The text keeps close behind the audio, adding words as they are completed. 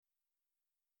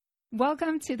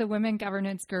Welcome to the Women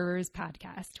Governance Gurus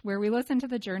podcast, where we listen to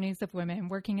the journeys of women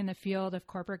working in the field of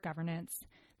corporate governance,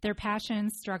 their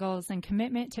passions, struggles, and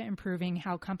commitment to improving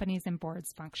how companies and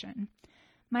boards function.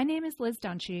 My name is Liz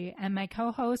Dunshee, and my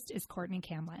co-host is Courtney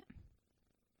Camlett.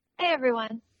 Hey,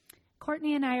 everyone.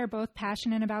 Courtney and I are both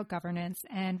passionate about governance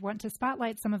and want to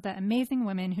spotlight some of the amazing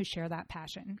women who share that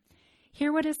passion.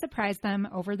 Hear what has surprised them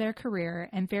over their career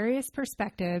and various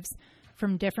perspectives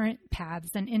from different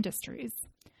paths and industries.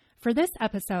 For this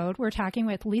episode, we're talking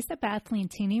with Lisa Beth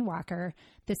Leontini Walker,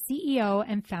 the CEO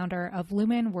and founder of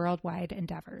Lumen Worldwide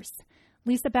Endeavors.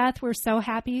 Lisa Beth, we're so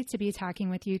happy to be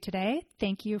talking with you today.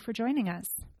 Thank you for joining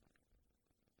us.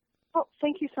 Oh,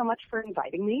 thank you so much for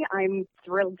inviting me. I'm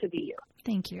thrilled to be here.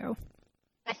 Thank you.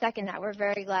 I second that. We're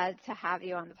very glad to have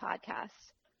you on the podcast.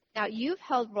 Now, you've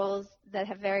held roles that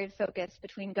have varied focus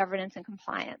between governance and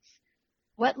compliance.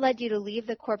 What led you to leave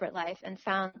the corporate life and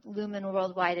found Lumen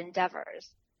Worldwide Endeavors?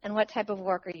 And what type of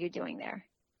work are you doing there?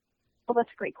 Well,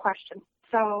 that's a great question.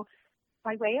 So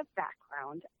by way of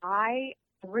background, I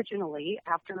originally,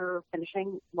 after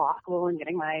finishing law school and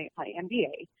getting my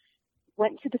MBA,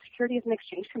 went to the Securities and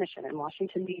Exchange Commission in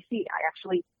Washington, D.C. I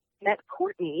actually met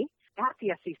Courtney at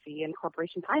the SEC in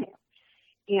corporation finance,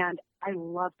 and I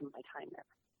loved my time there.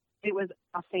 It was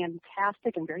a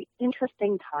fantastic and very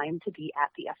interesting time to be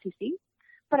at the SEC,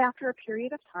 but after a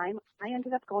period of time, I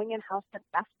ended up going in-house at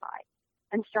Best Buy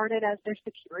and started as their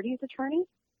securities attorney,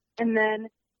 and then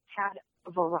had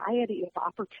a variety of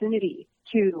opportunity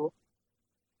to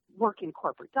work in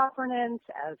corporate governance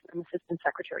as an assistant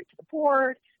secretary to the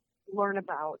board, learn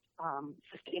about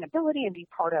sustainability and be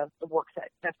part of the work that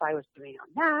Best Buy was doing on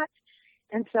that.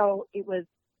 And so it was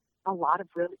a lot of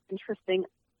really interesting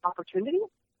opportunities,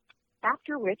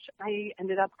 after which I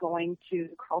ended up going to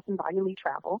Carlson Biden Lee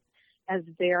Travel as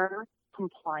their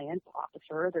compliance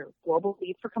officer, their global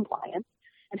lead for compliance,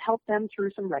 and helped them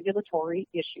through some regulatory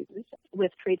issues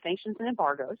with trade sanctions and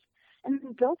embargoes, and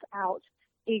then built out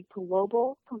a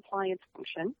global compliance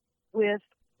function with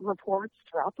reports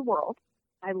throughout the world.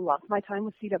 I loved my time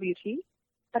with CWT,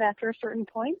 but after a certain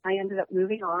point, I ended up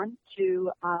moving on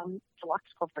to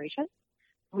Deluxe Corporation,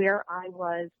 where I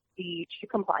was the Chief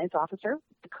Compliance Officer,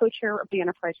 the co-chair of the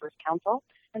Enterprise Risk Council,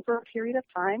 and for a period of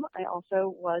time, I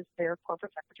also was their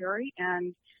corporate secretary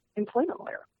and employment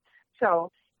lawyer.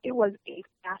 So it was a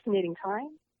fascinating time,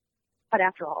 but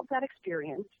after all of that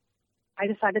experience, I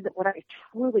decided that what I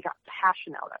truly got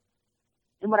passion out of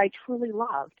and what I truly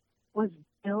loved was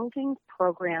building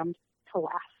programs to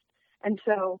last. And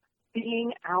so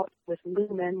being out with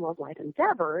Lumen Worldwide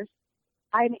Endeavors,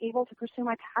 I'm able to pursue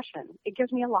my passion. It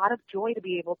gives me a lot of joy to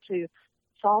be able to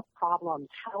solve problems,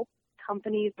 help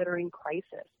companies that are in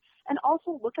crisis, and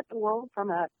also look at the world from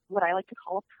what I like to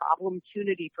call a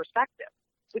problem-tunity perspective.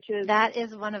 That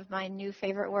is one of my new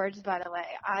favorite words, by the way.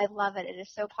 I love it. It is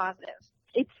so positive.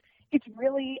 It's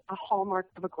really a hallmark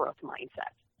of a growth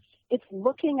mindset. It's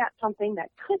looking at something that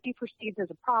could be perceived as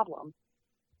a problem,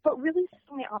 but really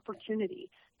seeing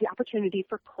the opportunity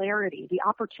for clarity, the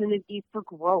opportunity for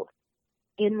growth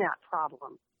in that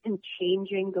problem and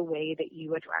changing the way that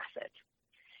you address it.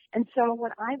 And so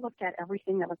when I looked at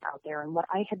everything that was out there and what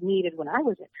I had needed when I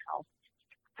was in-house,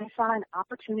 I saw an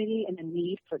opportunity and a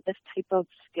need for this type of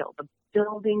skill, the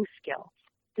building skill,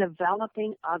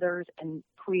 developing others and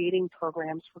creating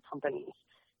programs for companies.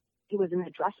 It was an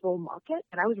addressable market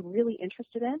that I was really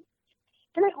interested in.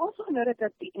 And I also noted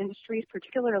that the industry,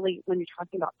 particularly when you're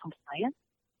talking about compliance,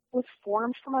 was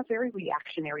formed from a very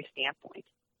reactionary standpoint.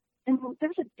 And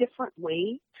there's a different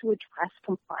way to address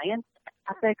compliance,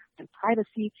 ethics, and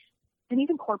privacy, and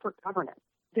even corporate governance.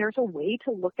 There's a way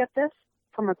to look at this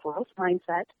from a growth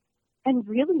mindset and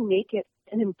really make it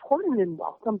an important and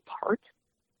welcome part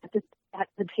at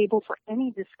the table for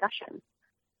any discussion.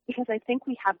 Because I think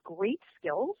we have great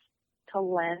skills to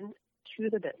lend to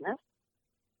the business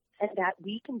and that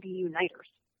we can be uniters.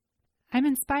 I'm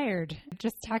inspired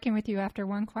just talking with you after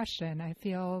one question. I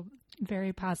feel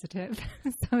very positive.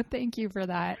 So thank you for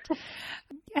that.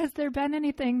 Has there been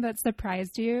anything that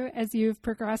surprised you as you've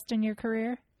progressed in your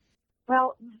career?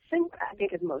 Well, the thing that I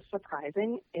think is most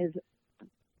surprising is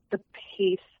the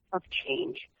pace of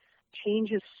change.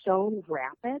 Change is so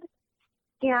rapid,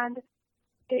 and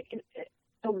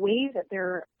the way that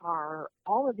there are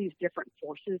all of these different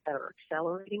forces that are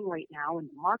accelerating right now in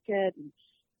the market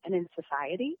and in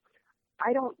society,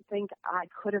 I don't think I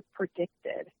could have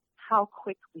predicted how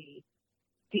quickly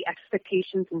the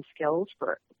expectations and skills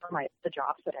for the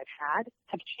jobs that I've had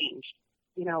have changed.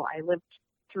 You know, I lived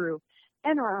through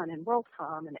Enron and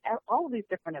WorldCom and all of these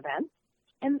different events,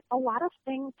 and a lot of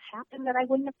things happened that I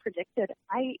wouldn't have predicted.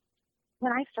 I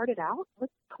when I started out,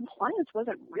 compliance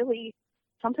wasn't really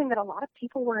something that a lot of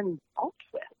people were involved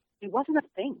with. It wasn't a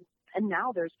thing. And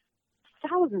now there's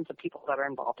thousands of people that are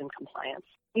involved in compliance.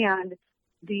 And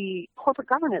the corporate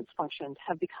governance functions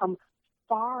have become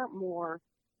far more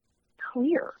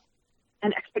clear,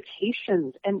 and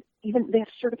expectations, and even they have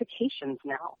certifications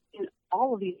now in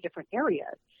all of these different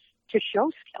areas to show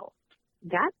skill.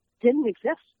 That didn't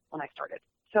exist when I started.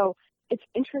 So it's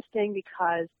interesting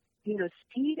because,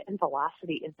 speed and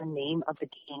velocity is the name of the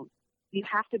game. You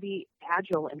have to be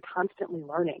agile and constantly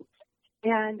learning.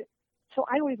 And so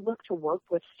I always look to work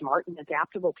with smart and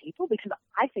adaptable people because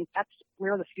I think that's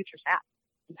where the future's at.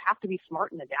 You have to be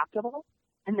smart and adaptable,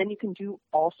 and then you can do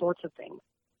all sorts of things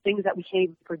that we can't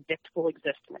even predict will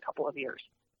exist in a couple of years.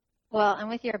 Well, and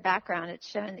with your background, it's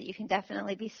shown that you can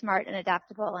definitely be smart and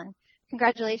adaptable. And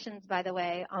congratulations, by the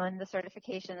way, on the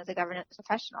certification as a governance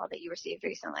professional that you received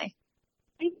recently.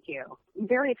 Thank you. I'm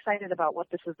very excited about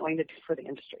what this is going to do for the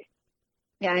industry.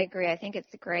 Yeah, I agree. I think it's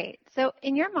great. So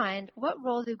in your mind, what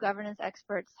role do governance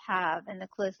experts have in the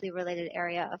closely related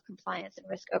area of compliance and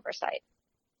risk oversight?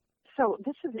 So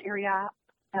this is an area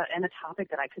and a topic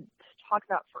that I could talk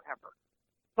about forever,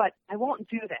 but I won't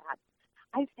do that.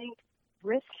 I think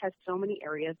risk has so many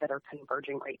areas that are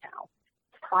converging right now.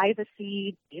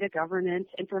 Privacy, data governance,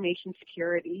 information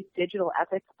security, digital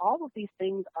ethics, all of these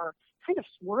things are kind of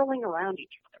swirling around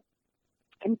each other.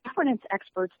 And governance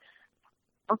experts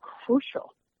are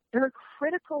crucial. They're a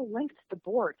critical link to the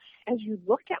board. As you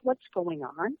look at what's going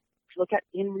on, if you look at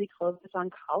Henry Clovis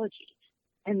Oncology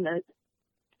and the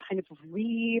kind of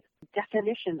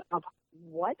redefinition of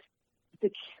what the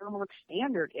Caremark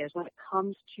standard is when it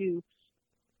comes to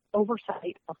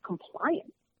oversight of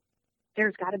compliance,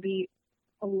 there's got to be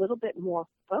a little bit more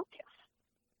focus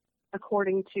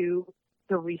according to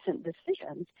the recent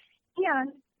decisions.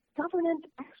 And governance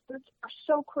experts are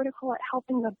so critical at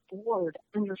helping the board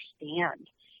understand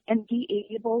and be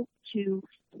able to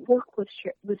work with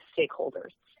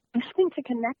stakeholders and having to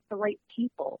connect the right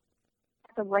people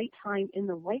at the right time in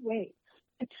the right way.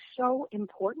 It's so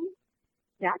important.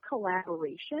 That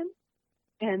collaboration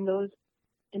and those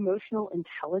emotional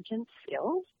intelligence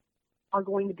skills are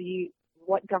going to be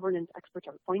what governance experts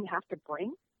are going to have to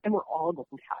bring, and we're all going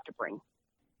to have to bring.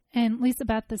 And Lisa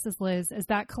Beth, this is Liz. Is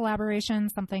that collaboration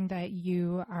something that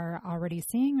you are already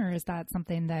seeing, or is that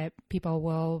something that people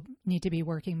will need to be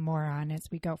working more on as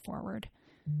we go forward?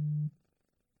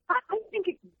 I think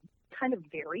it kind of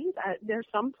varies. There's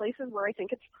some places where I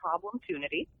think it's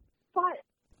problemtunity, but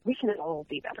we can all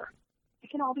be better. We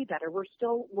can all be better. We're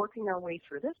still working our way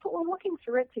through this, but we're working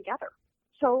through it together.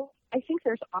 So I think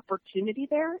there's opportunity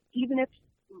there, even if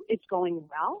it's going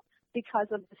well, because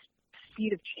of the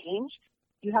speed of change.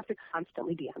 You have to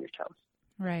constantly be on your toes.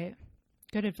 Right.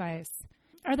 Good advice.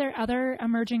 Are there other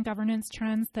emerging governance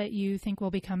trends that you think will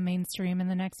become mainstream in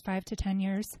the next 5 to 10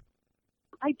 years?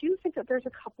 I do think that there's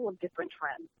a couple of different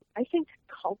trends. I think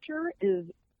culture is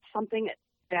something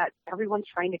that everyone's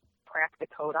trying to crack the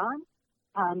code on.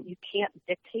 You can't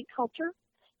dictate culture,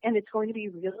 and it's going to be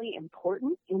really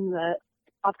important in the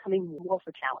upcoming war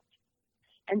for talent.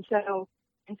 And so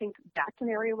I think that's an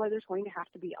area where there's going to have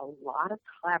to be a lot of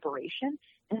collaboration,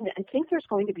 and I think there's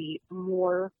going to be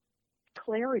more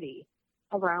clarity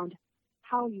around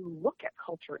how you look at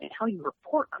culture and how you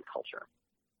report on culture.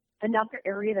 Another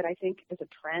area that I think is a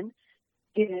trend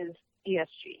is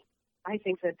ESG. I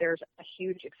think that there's a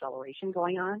huge acceleration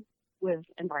going on with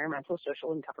environmental,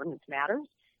 social, and governance matters,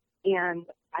 and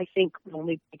I think we've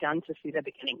only begun to see the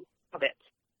beginning of it.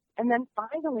 And then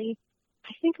finally,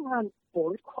 I think around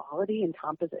board quality and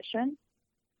composition,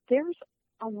 there's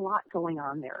a lot going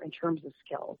on there in terms of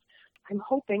skills. I'm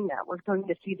hoping that we're going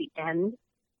to see the end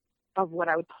of what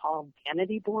I would call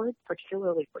vanity boards,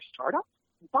 particularly for startups,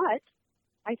 but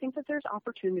I think that there's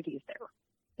opportunities there.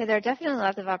 Yeah, there are definitely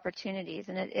lots of opportunities,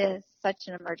 and it is such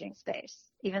an emerging space,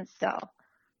 even so.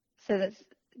 So that's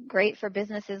great for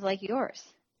businesses like yours.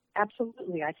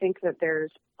 Absolutely. I think that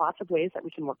there's lots of ways that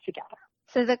we can work together.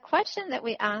 So the question that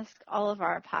we ask all of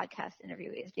our podcast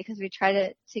interviewees, because we try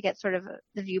to get sort of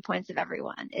the viewpoints of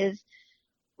everyone, is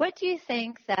what do you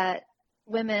think that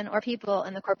women or people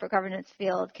in the corporate governance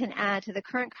field can add to the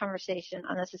current conversation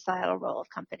on the societal role of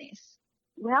companies?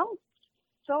 Well,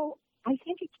 so I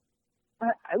think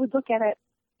I would look at it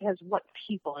as what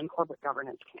people in corporate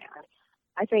governance can add.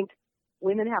 I think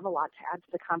women have a lot to add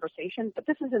to the conversation, but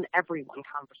this is an everyone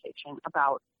conversation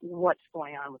about what's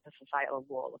going on with the societal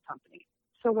role of companies.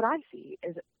 So what I see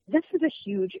is this is a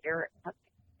huge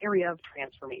area of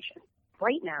transformation.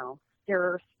 Right now, there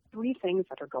are 3 things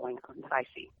that are going on that I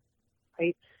see.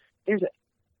 Right? There's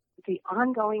the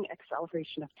ongoing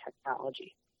acceleration of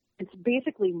technology. It's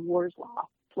basically Moore's Law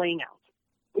playing out,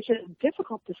 which is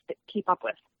difficult to keep up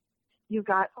with. You've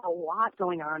got a lot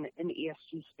going on in the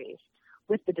ESG space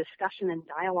with the discussion and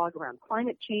dialogue around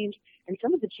climate change and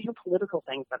some of the geopolitical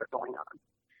things that are going on.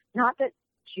 Not that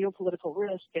geopolitical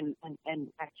risk and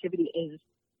activity is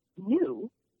new,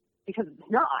 because it's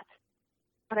not,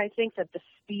 but I think that the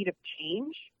speed of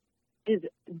change is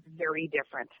very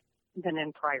different than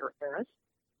in prior eras.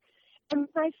 And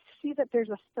I see that there's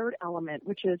a third element,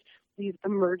 which is these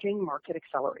emerging market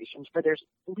accelerations, where there's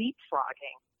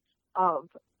leapfrogging of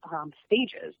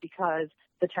stages because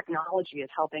the technology is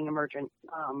helping emergent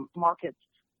markets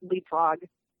leapfrog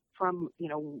from,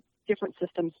 different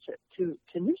systems to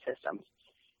new systems.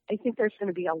 I think there's going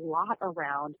to be a lot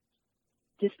around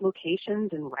dislocations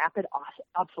and rapid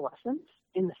obsolescence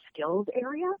in the skills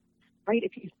area, right?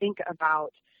 If you think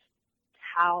about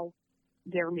how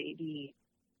there may be,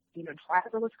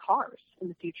 driverless cars in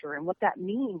the future and what that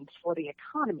means for the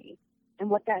economy and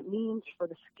what that means for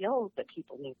the skills that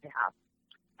people need to have.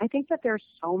 I think that there's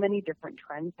so many different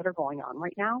trends that are going on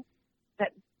right now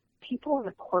that people in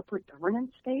the corporate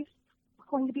governance space are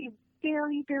going to be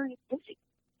very, very busy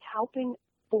helping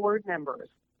board members,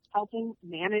 helping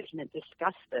management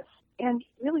discuss this, and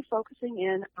really focusing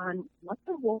in on what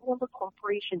the role of a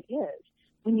corporation is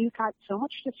when you've got so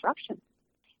much disruption.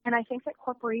 And I think that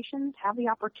corporations have the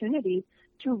opportunity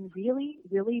to really,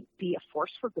 really be a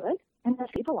force for good and a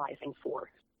stabilizing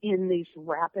force in these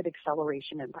rapid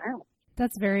acceleration environments.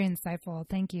 That's very insightful.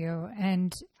 Thank you.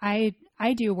 And I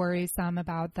do worry some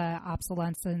about the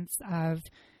obsolescence of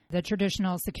the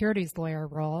traditional securities lawyer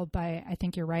role, but I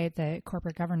think you're right that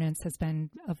corporate governance has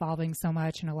been evolving so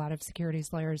much, and a lot of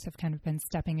securities lawyers have kind of been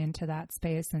stepping into that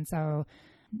space. And so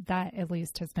that at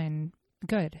least has been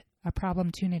good, a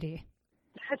problemtunity.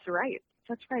 That's right.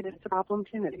 That's right. It's an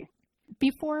opportunity.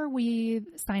 Before we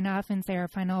sign off and say our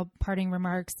final parting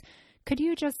remarks, could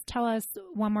you just tell us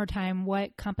one more time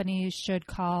what companies should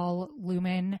call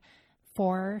Lumen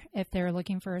for if they're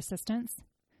looking for assistance?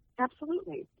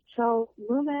 Absolutely. So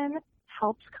Lumen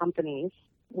helps companies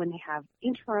when they have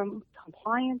interim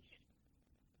compliance,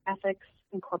 ethics,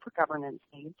 and corporate governance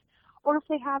needs, or if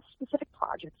they have specific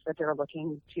projects that they're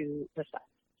looking to assess.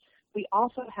 We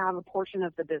also have a portion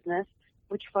of the business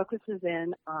which focuses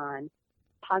in on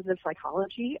positive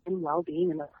psychology and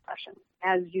well-being in the profession.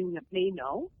 As you may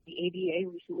know, the ABA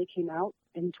recently came out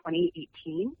in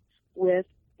 2018 with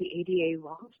the ABA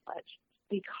Wrongs Pledge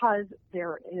because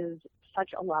there is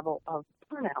such a level of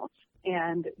burnout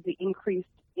and the increased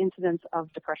incidence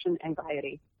of depression,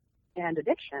 anxiety, and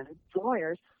addiction for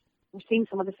lawyers. We're seeing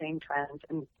some of the same trends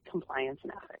in compliance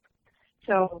and ethics.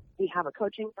 So we have a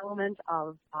coaching element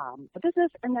of the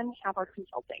business, and then we have our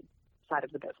consulting side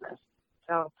of the business.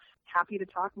 So happy to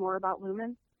talk more about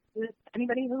Lumen with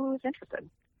anybody who is interested.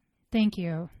 Thank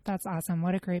you. That's awesome.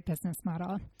 What a great business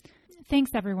model.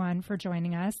 Thanks, everyone, for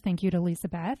joining us. Thank you to Lisa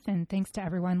Beth, and thanks to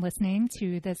everyone listening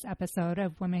to this episode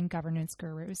of Women Governance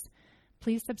Gurus.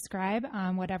 Please subscribe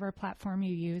on whatever platform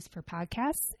you use for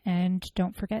podcasts, and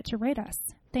don't forget to rate us.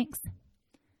 Thanks.